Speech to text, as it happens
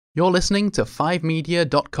You're listening to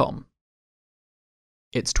 5media.com.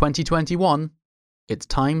 It's 2021. It's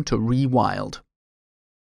time to rewild.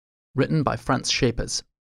 Written by Franz Schepers.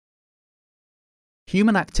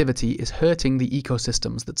 Human activity is hurting the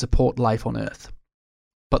ecosystems that support life on Earth.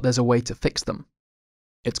 But there's a way to fix them.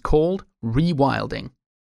 It's called rewilding,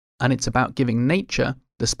 and it's about giving nature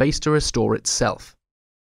the space to restore itself.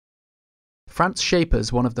 Franz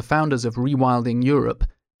Schepers, one of the founders of Rewilding Europe,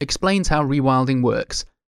 explains how rewilding works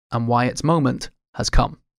and why its moment has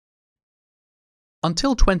come.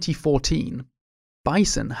 Until 2014,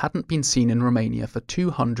 bison hadn't been seen in Romania for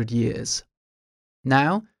 200 years.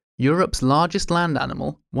 Now, Europe's largest land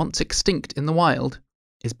animal, once extinct in the wild,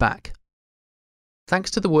 is back.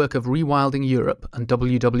 Thanks to the work of Rewilding Europe and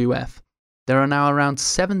WWF, there are now around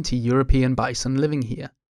 70 European bison living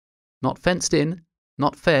here. Not fenced in,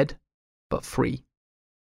 not fed, but free.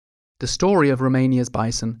 The story of Romania's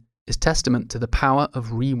bison is testament to the power of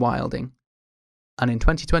rewilding. And in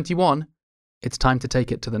 2021, it's time to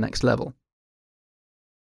take it to the next level.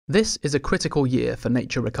 This is a critical year for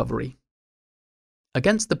nature recovery.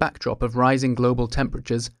 Against the backdrop of rising global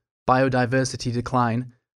temperatures, biodiversity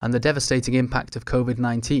decline, and the devastating impact of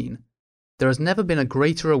COVID-19, there has never been a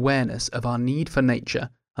greater awareness of our need for nature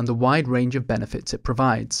and the wide range of benefits it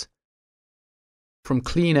provides. From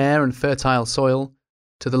clean air and fertile soil,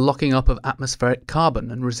 to the locking up of atmospheric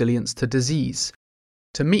carbon and resilience to disease.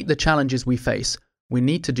 To meet the challenges we face, we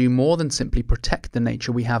need to do more than simply protect the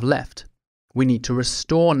nature we have left. We need to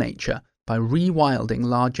restore nature by rewilding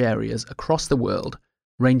large areas across the world,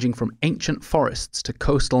 ranging from ancient forests to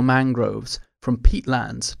coastal mangroves, from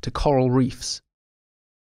peatlands to coral reefs.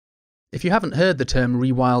 If you haven't heard the term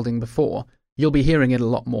rewilding before, you'll be hearing it a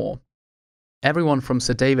lot more. Everyone from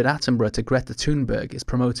Sir David Attenborough to Greta Thunberg is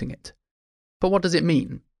promoting it. But what does it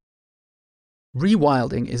mean?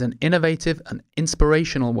 Rewilding is an innovative and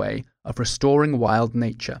inspirational way of restoring wild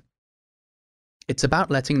nature. It's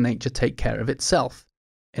about letting nature take care of itself,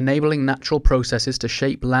 enabling natural processes to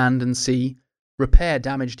shape land and sea, repair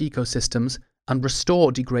damaged ecosystems, and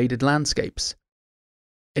restore degraded landscapes.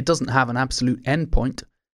 It doesn't have an absolute endpoint.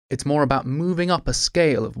 It's more about moving up a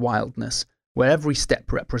scale of wildness, where every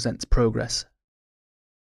step represents progress.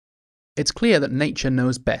 It's clear that nature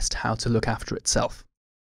knows best how to look after itself.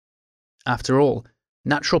 After all,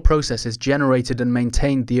 natural processes generated and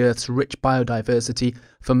maintained the Earth's rich biodiversity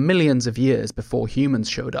for millions of years before humans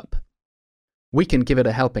showed up. We can give it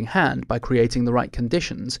a helping hand by creating the right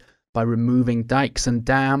conditions, by removing dikes and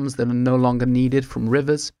dams that are no longer needed from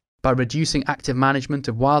rivers, by reducing active management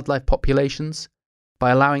of wildlife populations, by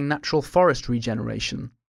allowing natural forest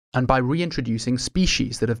regeneration, and by reintroducing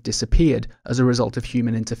species that have disappeared as a result of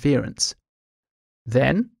human interference.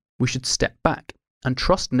 Then, we should step back and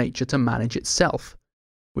trust nature to manage itself,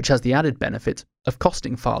 which has the added benefit of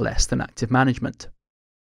costing far less than active management.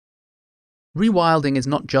 Rewilding is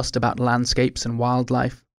not just about landscapes and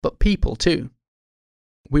wildlife, but people too.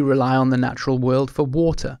 We rely on the natural world for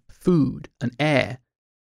water, food, and air,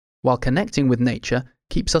 while connecting with nature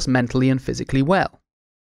keeps us mentally and physically well.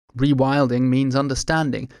 Rewilding means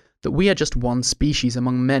understanding that we are just one species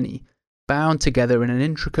among many, bound together in an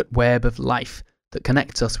intricate web of life that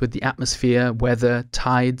connects us with the atmosphere, weather,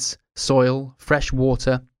 tides, soil, fresh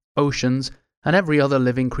water, oceans, and every other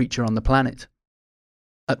living creature on the planet.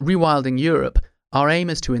 At Rewilding Europe, our aim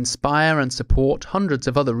is to inspire and support hundreds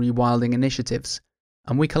of other rewilding initiatives,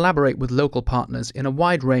 and we collaborate with local partners in a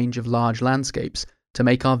wide range of large landscapes to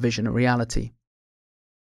make our vision a reality.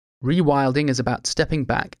 Rewilding is about stepping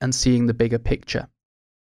back and seeing the bigger picture.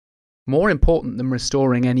 More important than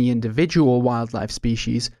restoring any individual wildlife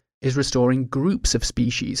species is restoring groups of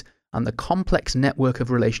species and the complex network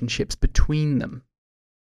of relationships between them.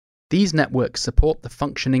 These networks support the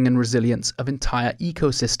functioning and resilience of entire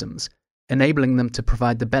ecosystems, enabling them to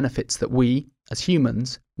provide the benefits that we, as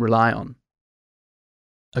humans, rely on.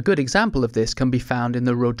 A good example of this can be found in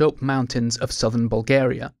the Rhodope Mountains of southern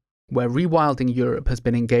Bulgaria, where Rewilding Europe has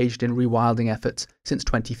been engaged in rewilding efforts since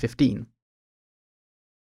 2015.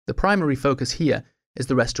 The primary focus here is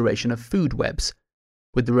the restoration of food webs,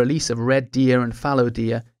 with the release of red deer and fallow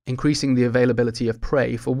deer increasing the availability of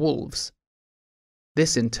prey for wolves.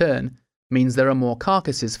 This, in turn, means there are more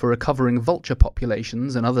carcasses for recovering vulture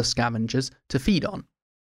populations and other scavengers to feed on.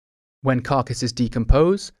 When carcasses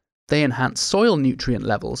decompose, they enhance soil nutrient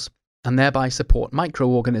levels, and thereby support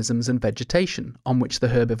microorganisms and vegetation on which the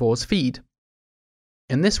herbivores feed.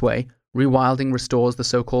 In this way, rewilding restores the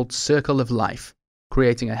so-called circle of life,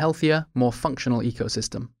 creating a healthier, more functional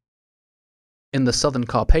ecosystem. In the southern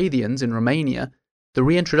Carpathians in Romania, the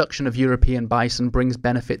reintroduction of European bison brings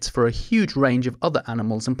benefits for a huge range of other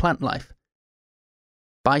animals and plant life.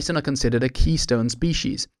 Bison are considered a keystone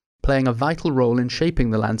species, playing a vital role in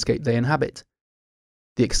shaping the landscape they inhabit.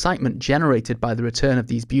 The excitement generated by the return of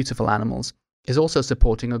these beautiful animals is also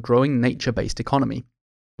supporting a growing nature-based economy,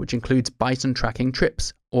 which includes bison tracking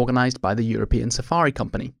trips organised by the European Safari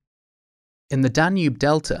Company. In the Danube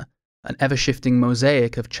Delta, an ever-shifting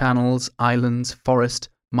mosaic of channels, islands, forest,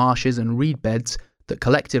 marshes and reed beds that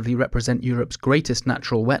collectively represent Europe's greatest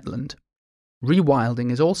natural wetland,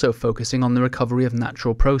 rewilding is also focusing on the recovery of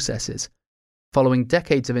natural processes, following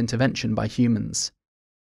decades of intervention by humans.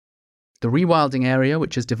 The rewilding area,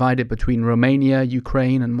 which is divided between Romania,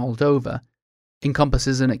 Ukraine and Moldova,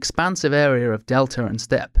 encompasses an expansive area of delta and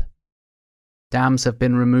steppe. Dams have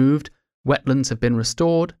been removed, wetlands have been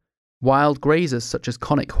restored, wild grazers such as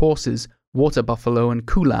conic horses, water buffalo and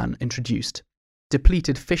kulan introduced,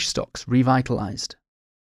 depleted fish stocks revitalized.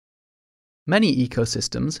 Many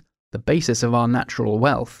ecosystems, the basis of our natural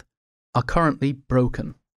wealth, are currently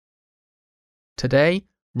broken. Today,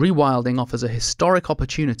 rewilding offers a historic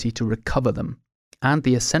opportunity to recover them and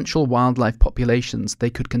the essential wildlife populations they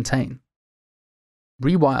could contain.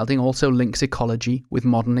 Rewilding also links ecology with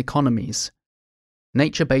modern economies.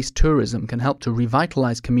 Nature-based tourism can help to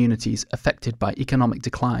revitalize communities affected by economic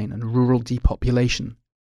decline and rural depopulation.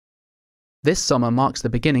 This summer marks the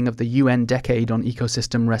beginning of the UN Decade on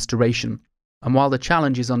Ecosystem Restoration, and while the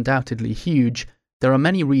challenge is undoubtedly huge, there are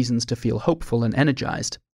many reasons to feel hopeful and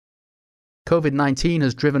energized. COVID-19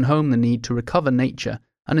 has driven home the need to recover nature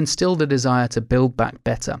and instill the desire to build back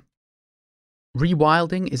better.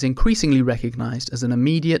 Rewilding is increasingly recognized as an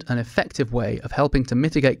immediate and effective way of helping to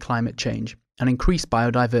mitigate climate change and increase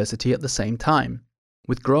biodiversity at the same time,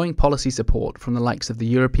 with growing policy support from the likes of the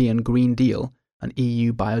European Green Deal and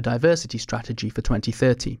EU Biodiversity Strategy for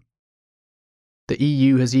 2030. The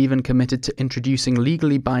EU has even committed to introducing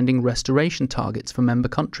legally binding restoration targets for member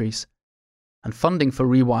countries. And funding for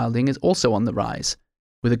rewilding is also on the rise,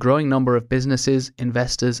 with a growing number of businesses,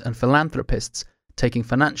 investors and philanthropists taking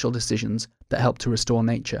financial decisions that help to restore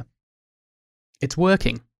nature. It's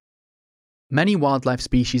working. Many wildlife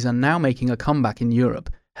species are now making a comeback in Europe,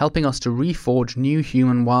 helping us to reforge new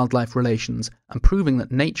human-wildlife relations and proving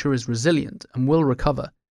that nature is resilient and will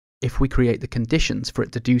recover if we create the conditions for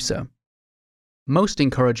it to do so. Most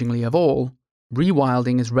encouragingly of all,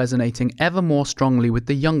 rewilding is resonating ever more strongly with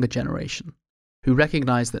the younger generation, who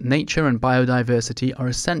recognise that nature and biodiversity are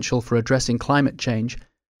essential for addressing climate change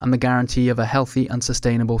and the guarantee of a healthy and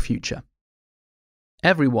sustainable future.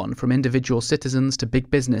 Everyone, from individual citizens to big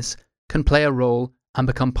business, can play a role and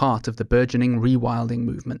become part of the burgeoning rewilding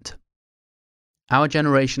movement. Our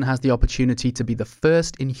generation has the opportunity to be the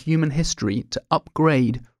first in human history to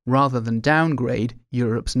upgrade rather than downgrade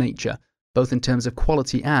Europe's nature, both in terms of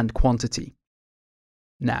quality and quantity.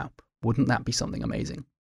 Now, wouldn't that be something amazing?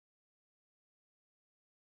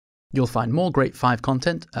 You'll find more Great 5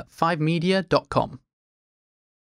 content at 5media.com.